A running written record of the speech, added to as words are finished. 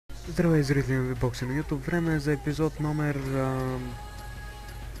Здравей, зрители на Вибокси на YouTube. Време е за епизод номер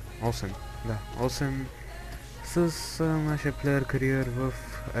 8. Да, 8 с нашия плеер кариер в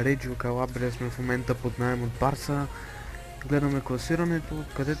Реджио Калабрия. Сме в момента под наем от Барса. Гледаме класирането,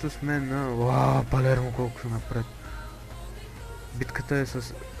 където сме на... Уау, Палермо колко са напред. Битката е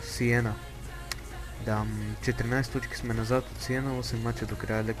с Сиена. Да, 14 точки сме назад от Сиена, 8 мача до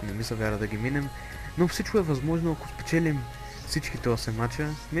края, леко не ми се вяра да ги минем. Но всичко е възможно, ако спечелим всичките 8 мача,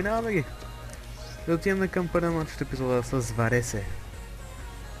 минаваме ги. Да отиваме към първия мач от епизода с Варесе.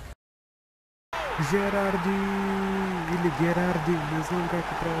 Жерарди или Герарди, не знам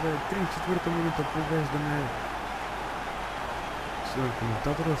как трябва да е. 34-та минута провеждаме.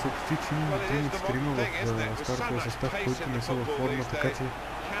 Коментатора съобщи, че има 3-4 в стартовия състав, които не са във форма, така че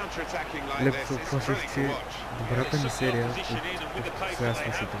леко се оплаших, че добрата ни серия от сега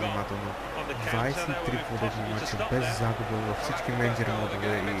слушате внимателно. 23 победни мача без загуба във всички менеджери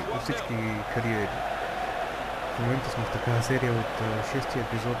модове и във всички кариери. В момента сме в такава серия от 6-ти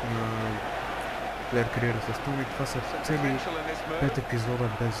епизод на плеер кариера с Томи. Това са цели 5 епизода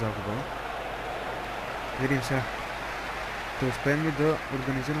без загуба. Видим сега. Ще успеем ли да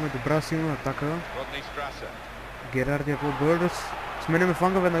организираме добра силна атака. Герарди по Бърдъс. Сменяме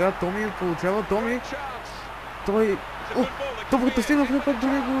фланга веднага. Томи получава. Томи. Той... Топката стигна в напад до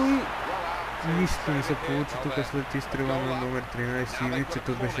него и... Нищо не се получи тук след изстрела на номер 13. И вид, че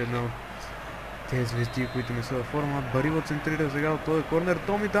тук беше една от тези звезди, които не са във форма. Барила центрира сега от този корнер.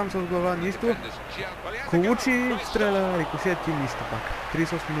 Томи там с глава. Нищо. Колучи стреля. Рикошет и нищо пак.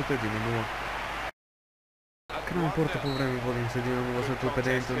 38 минута 1-0. Край на порта по време водим с 1-0 след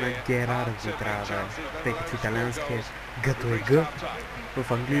определението на Герарди трябва да е, тъй като в италиански е Гато е Г,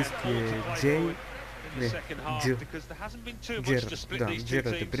 в английски е Джей, не, Дж,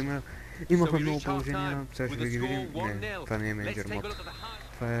 Джерард е пример. Имахме много положения, сега ще ви ги видим, не, това не е менеджер мод,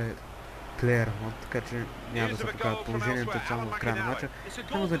 това е плеер мод, така че няма да се покажат положението само в края на матча.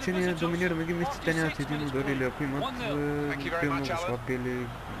 Няма значение, доминираме ги, мисля, че те нямат един удар или ако имат, е много слаб или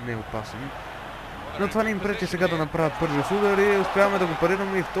неопасен. Но това не им пречи сега да направят първи удар и успяваме да го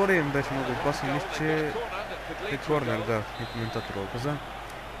парираме и втория им беше много опасен. Мисля, че е корнер, да, и коментатора го каза.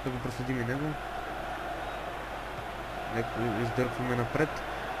 Да го проследим и него. Леко издърпваме напред.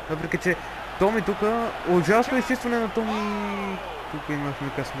 Въпреки, че Томи тук, ужасно изчистване на Томи. Тук имахме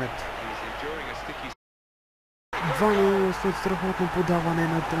късмет. 2-0 след страхотно подаване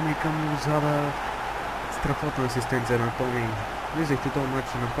на Томи към Лозада. Страхотна асистенция на Томи. Виждахте този матч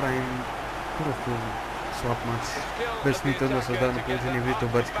ще направим. Просто слаб матч, без нито едно създадено положение. Вижте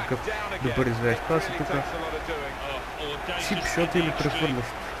обаче какъв добър извежд пас и тук чипшот или прехвърлящ.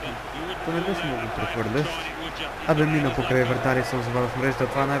 То не беше много прехвърлящ. Абе мина покрай вратари се озова в мрежата.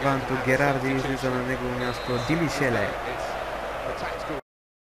 Това най-важното. Герарди излиза на негово място. Димишеле.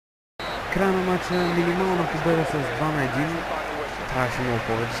 Края на матча, минимална победа с 2-1. Трябваше много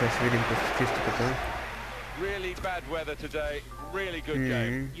повече, сега ще видим по статистиката.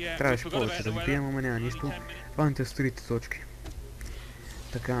 Трябваше повече да бием, ама няма нищо. Важните с 3 точки.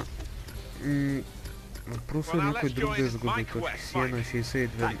 Така. Въпросът е някой друг да изгуби точки. Сиена 62.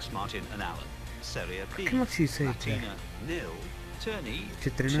 Как имат 62?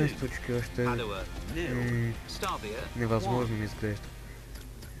 14 точки още. Невъзможно ми изглежда.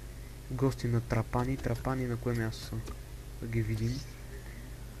 Гости на Трапани. Трапани на кое място са? Да ги видим.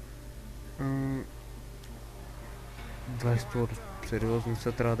 22. Сериозно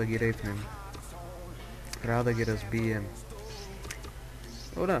сега трябва да ги рейпнем. Трябва да ги разбием.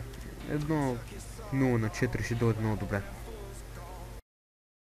 О, да. 1-0 на 4 ще дойде много добре.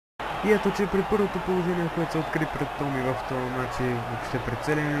 И ето, че при първото положение, което се откри пред Томи в този матч и въобще пред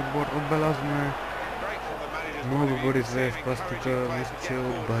целия отбор, отбелязваме много добър извежд пас тук, мисля, че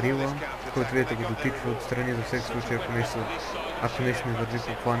от Барила, който видите го дотичва отстрани за всеки случай, ако нещо не върви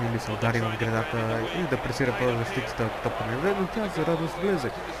по план или се удари в гредата и да пресира по защитата, ако топа не влезе, но тя за радост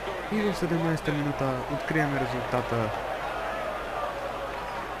влезе. И в 17-та минута откриваме резултата.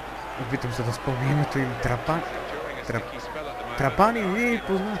 Опитам се да спомня името им. Трапани, не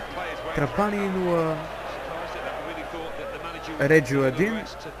познах. Трапани 0. Реджио 1.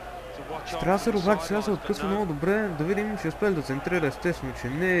 Страсър обаче сега се откъсва много добре. Да видим, ще успее да центрира, естествено, че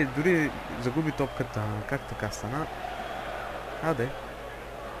не, дори загуби топката. Как така стана? Аде.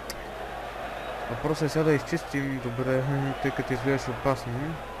 Въпросът е сега да изчистим добре, тъй като изглеждаше опасно.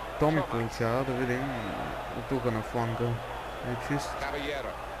 Томи получава, да видим от тук на фланга. Е чист.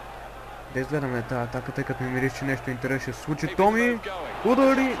 Да изгледаме тази атака, тъй като ми мириш, че нещо интересно ще се случи. Томи!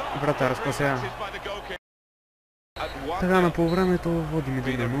 Удари! Вратар спася. Така, на полувремето водим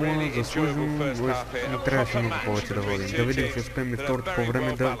 1-0, заслужено, не трябваше много повече да водим. Да видим, ще успеем ли второто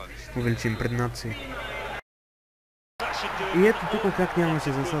полувреме да увеличим преднат си. И ето тук как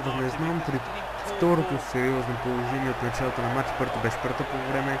нямаше засада, не знам, при второто сериозно положение от началото на матча, първото беше първото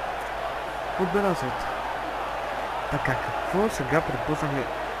полувреме, отбелязват. Така, какво сега предпуснахме?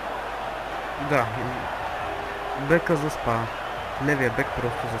 Да, бека заспа. Левия бек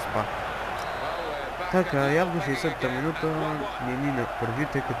просто заспа. Така, явно 60-та минута не ни направи,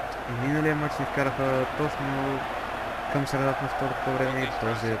 тъй като и миналия матч ни вкараха точно към средата на второто време и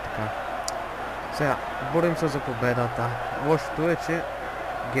този е така. Сега, борим се за победата. Лошото е, че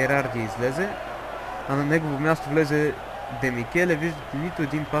Герарди излезе, а на негово място влезе Демикеле. Виждате, нито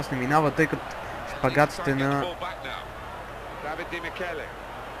един пас не минава, тъй като шпагатите на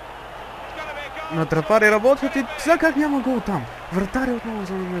Трапари работят и сега как няма гол там. Вратаря отново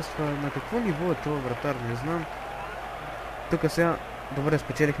за намества. На какво ниво е това вратар, не знам. Тук сега, добре,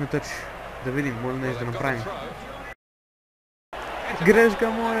 спечелихме тъч. Да видим, може нещо да направим. Грешка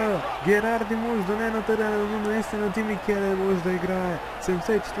моя! Герарди може да не е на терена, но наистина Демикеле може да играе.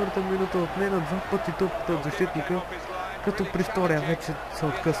 74-та минута отнена два пъти топката от защитника, като при втория вече се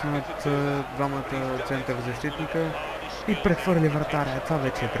откъснат двамата център защитника и прехвърли вратаря. Това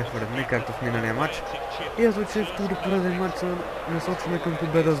вече е прехвърлен, не както в миналия матч. И ето, че втори пореден матч са насочваме към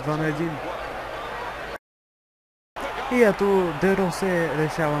победа с 2-1. И ето, Деросе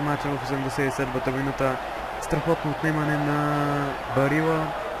решава матча в 87-та минута. Страхотно отнемане на Барила.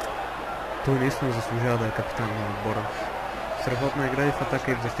 Той наистина заслужава да е капитан на отбора. Страхотна игра и в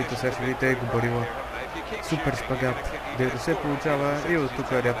атака и в защита. Сега ще видите го Барила. Супер шпагат. Деросе получава и от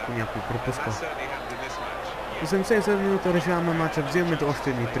тук рядко някой пропуска. 87 минута решаваме матча, взимаме още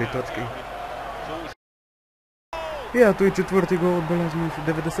едни 3 точки. И ето и четвърти гол отбелязваме в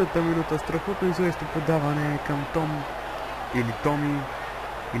 90-та минута. Страхотно излещо подаване към Том или Томи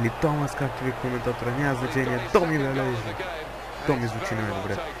или Томас, както ви коментатора, няма значение. Томи Лележи. Томи звучи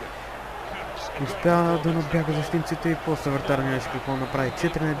най-добре. Успя да надбяга защитниците и после вратар нямаше какво направи.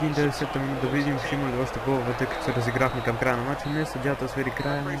 4-1, 90-та минута, да видим, ще има ли още голове, тъй като се разиграхме към края на матча. Не, съдята свири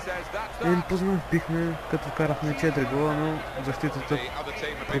края. Не познах, бихме, като вкарахме 4 гола, но защитата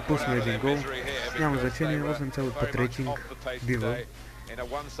пропусна един гол. Няма значение, 8,5 рейтинг бива.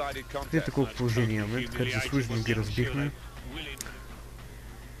 Видите колко положение имаме, така че заслужено ги разбихме.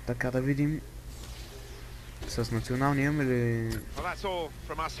 Така да видим. С националния имаме ли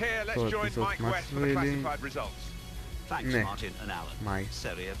този епизод матчове или... Не, май.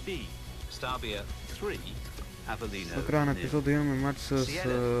 До края на епизода имаме матч с...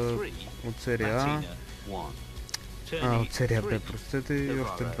 от серия А. От серия Б, простете, и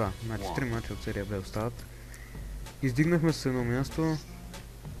още два. Значи 3 матча от серия Б остават. Издигнахме се едно място,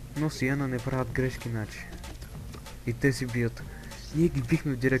 но Сиена не правят грешки, значи. И те си бият. Ние ги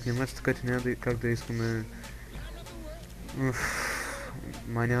бихме в директния матч, така че няма как да искаме...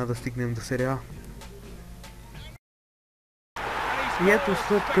 Май няма да стигнем до серия А. И ето,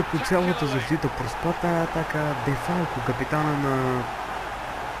 след като цялата защита проспа тая атака, Дефалко, капитана на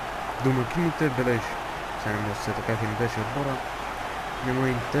домакините, бележи. Сега не може да се така как им беше отбора. Нема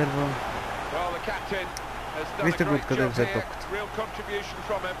интерва. Вижте го откъде взе топката.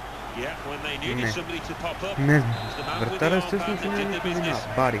 Не, вратаря естествено, че няма никой минава.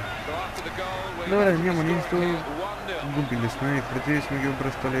 Бари. Добре, няма нищо. Губили сме и преди сме ги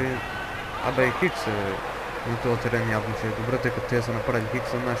обръщали. Абе и Хикс е на този терен явно, че е добре, тъй като те са направили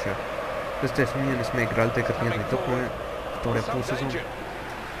Хикс за нашия. Естествено, ние не сме играли, тъй като ние сме тъпне втория полусезон.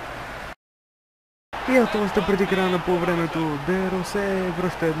 И ето още преди края на полувремето, Деросе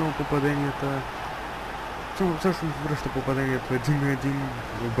връща едно от попаденията. Всъщност връща попадението 1-1,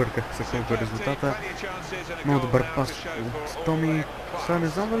 обърках се колко е резултата. Много добър пас от Томи. Сега не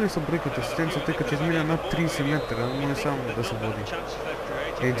знам дали са бройкат асистенция, тъй като изминя над 30 метра, но не само да се води.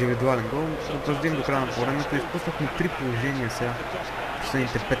 Е индивидуален гол. Отраздим до края на полувремето. Изпуснахме 3 положения сега.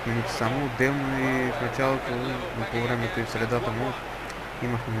 Последните 5 минути само. Отделно и в началото на полувремето и в средата му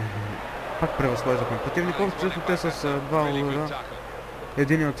имахме... Пак превъзхождахме противника. Общо те с 2 удара.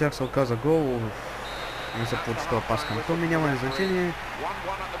 Един от тях се оказа гол. Не се получи това пас към Томи, няма значение.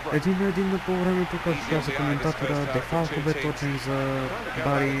 1-1 на полувремето, както каза коментатора, Дефалко бе точен за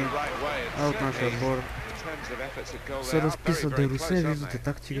Бари, а от нашия отбор се разписа Деросе, виждате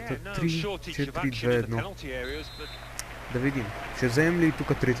тактиката 3-4-2-1. Да видим, ще вземем ли и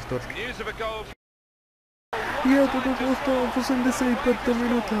тук трите точки. И ето какво става в 85-та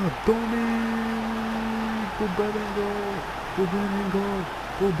минута. Томи! Победен гол! Победен гол!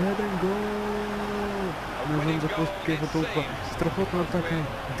 Победен гол! Не знам за какво спекева толкова. Страхотна атака.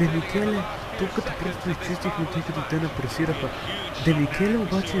 Демикеле топката просто изчистихме, тъй като те напресираха. Демикеле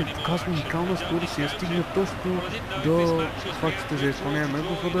обаче показва уникална скорост и я стигна точно до фактите за изпълнение на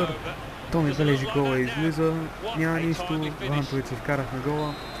негов удар. Томи бележи гола и излиза, няма нищо, Вантович вкарахме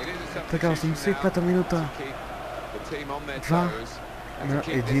гола. Така, 85-та минута.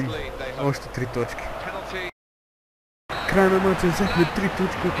 2-1. Още 3 точки. Край на матча взехме 3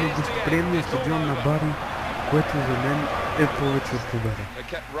 точки от на гостоприемния стадион на Бари, което за мен е повече от победа.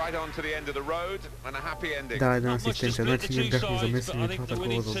 Да, една асистенция. Значи ние бяхме замесени двата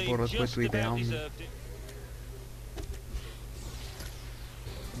гола за отбора, което е идеално.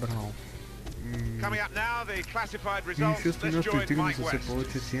 Браво. И шесто място издигаме за все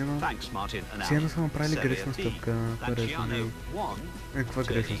повече Сиена. Сиена са направили грешна стъпка, харесва ми. Каква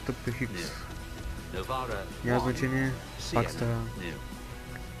грешна стъпка? Хикс. Няма значение, пак става.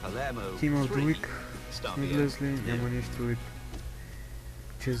 Team of the Week сме влезли, няма нищо и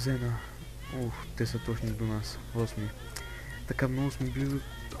Чезена. Те са точно до нас, 8. Така много сме близо,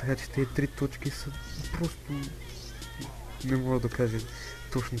 така че тези 3 точки са просто... Не мога да кажа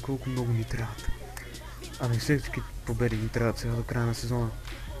точно колко много ни трябват. Ами всички победи ни трябват сега до края на сезона.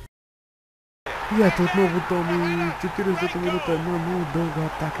 И ето отново Томи, 40-та минута, една много дълга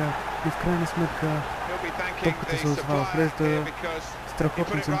атака и в крайна сметка топката се озвава врежда.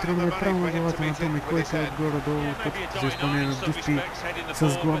 Страхотно центриране право на главата на Томи, който е отгоре-долу точката за изпълнение на Дуспи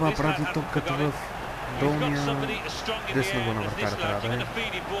с глава прави топката в долния десна го на вратаря трябва да е.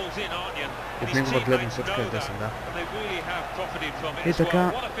 От негова гледна точка е десен, да. И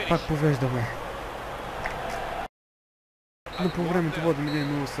така, пак повеждаме. Но по времето водим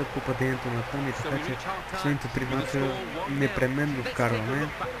 1-0 след попадението на Томи, така че последните 3 мача непременно вкарваме.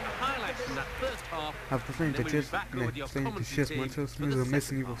 А в последните 6 мача сме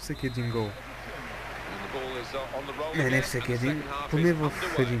замесени във всеки един гол. Не всеки един, поне в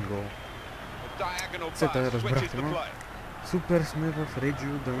един гол. Сета разбрахте, но супер сме в Реджио,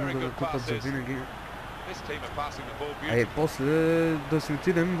 да не да купат за винаги. После да си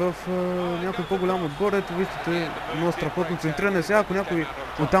отидем в някой по-голям отбор. Ето виждате много страхотно центриране. Сега ако някой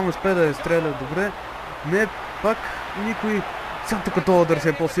оттам успее да я стреля добре, не пак никой. Сега тук този удар ще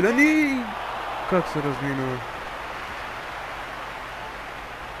е по-силен и как се размина.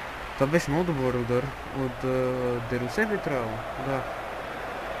 Това беше много добър удар от Дерусен ли трябвало? Да.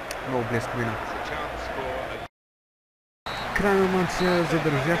 Много близко мина. Край на матча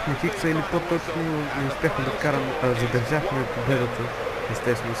задържахме Хикса или по-точно не успяхме да вкарам, задържахме победата,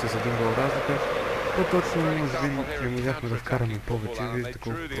 естествено с един гол разлика. По-точно може би не можахме да вкараме повече, виждате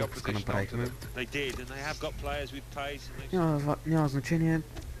колко пропуска направихме. Няма значение,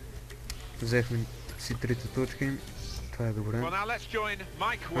 взехме си 3 точки, това е добре.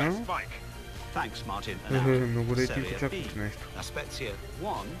 Много рейтинг очаквате нещо.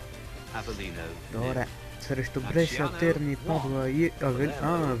 Добре. Срещу Бреша, Терни, Падуа и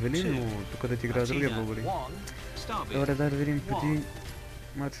Авелино, тук да ти играе другия българин. Добре, дай да видим преди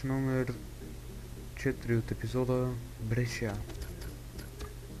матч номер 4 от епизода Бреша.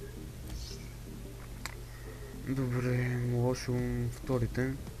 Добре, лошо вторите.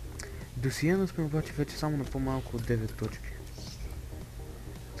 До Сиена сме обаче вече само на по-малко от 9 точки.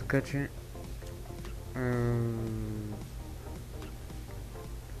 Така че...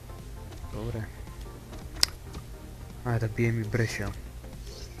 Добре. Айде да бием и Бреша.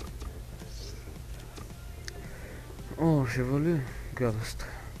 Ще вали гадост.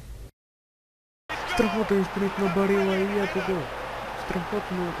 Страхотен спринт на Барила и ето го.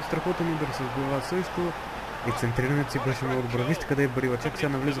 Страхотен удар с глава също. И центрирането си беше много добро. Вижте къде е Барила. Чак сега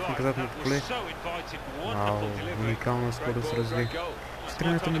навлиза в наказателното поле. Уникална скорост разви.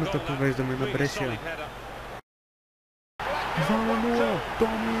 14-та минута повеждаме на Бреша. 2-0!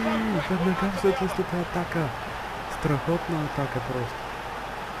 Томи! Веднага след следващата атака. Страхотна атака просто.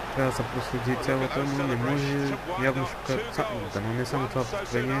 Трябва да се проследи цялата, но не може явно ще покажа. Да, но не само това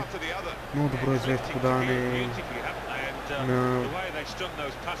постъпление. Много добро извежда подаване на...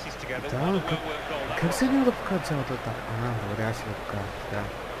 Да, как се няма да покажа цялата атака? Добре, аз ще да покажа, да.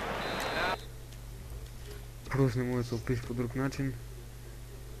 Просто не може да се опише по друг начин.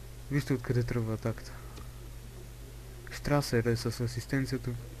 Вижте откъде тръгва атаката. Штрасер е с асистенцията.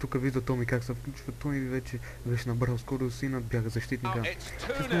 Тук вижда Томи как се включва. Той вече беше набрал скорост и надбяга защитника.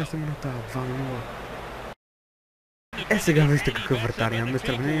 16 минута, 2-0. Сега вижте какъв вратар имаме в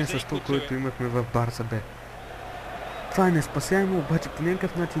сравнение с това, което имахме в Барса Б. Това е неспасяемо, обаче по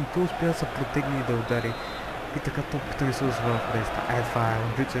някакъв начин той успя да се протегне и да удари. И така топката не се озвава в реста. Това е,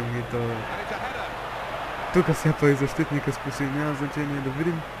 обичам и то. Тук сяпа и защитника спаси, няма значение да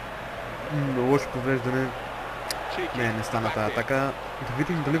видим. Лошо повреждане. Не стана тази атака. Да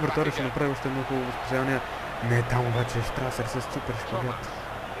видим дали вратаря ще направи още много хубаво специалния. Не, там обаче Штрасер с супер шпагат.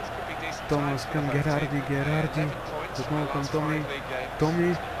 Томас към Герарди. Отново към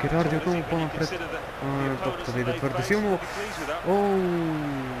Томи. Герарди отново по-напред. Топката да иде твърде силно.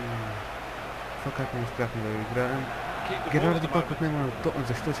 Това как не успяхме да го играем. Герарди пак отнема.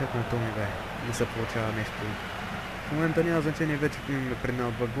 Защо чакаме Томи, бе? Не се получава нещо. В момента няма значение, вече имаме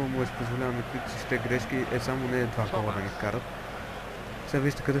преднал 2 гола, може да позволяваме които си ще грешки, само не 2 гола да ни вкарат. Сега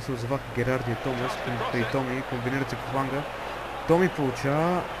вижте къде се озоваха Герарди и Томас, при Томи, комбинират се по фланга. Томи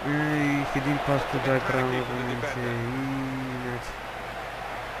получава и един пас подай правилно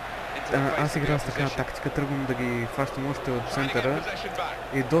аз играя с такава тактика, тръгвам да ги хващам още от центъра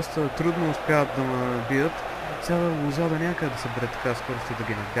и доста трудно успяват да ме бият. Сега Лозада някъде да събере така скорости да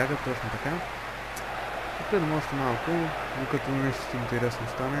ги надбягат, точно така. Гледам още малко, но като нещо интересно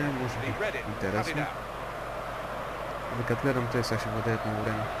стане, може би интересно. Докато гледам, те сега ще владеят много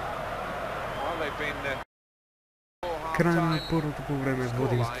време. Край на първото по време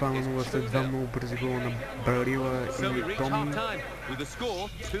водим с 2-0 след 2 много бързи гола на Барила и Томи.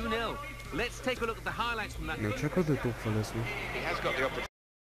 Не очаква да е толкова лесно.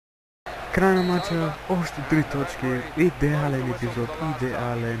 Край на матча, още 3 точки, идеален епизод,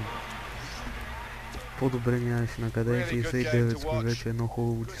 идеален. По-добре нямаше на къде, 69 сме вече, едно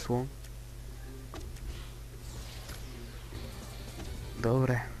хубаво число.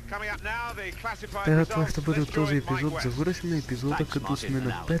 Добре. Това ще бъде от този епизод. Завършваме епизода като сме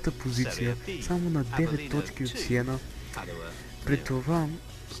на 5-та позиция, само на 9 точки от Сиена. При това...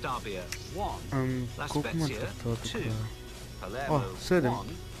 колко мача това тук? 7.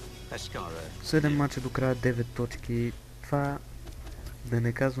 7 мача до края, 9 точки. Това да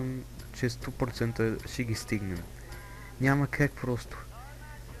не казвам, че 100% ще ги стигнем. Няма как просто.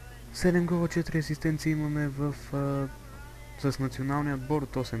 7 гола, 4 асистенции имаме с националния отбор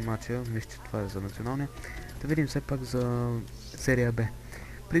от 8 мача. Мисля, че това е за националния. Да видим все пак за серия Б.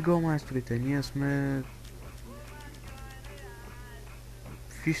 При голмайсторите ние сме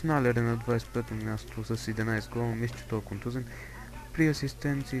Фишналер е на 25-то място с 11 гола. Мисля, че той е контузен. При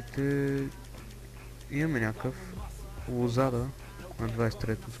асистенциите имаме някакъв Лозада на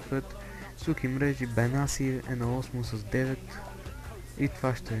 23-то с 5. Суки мрежи, Бенаси е на 8 с 9. И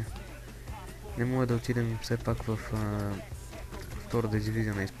това ще е. Не може да отидем все пак в втората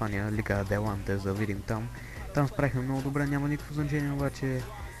дивизия на Испания, Лига Аделанте, да видим там. Там справихме много добре, няма никакво значение, обаче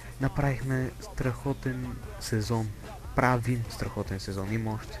направихме страхотен сезон. Правим страхотен сезон,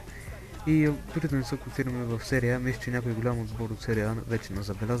 има още. И дори да не се класираме в серия, мисля, че някой голям отбор от серия вече на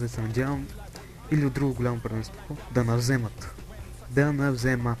забеляза и се надявам или от друго голямо първенство да навземат. Да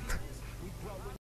навземат.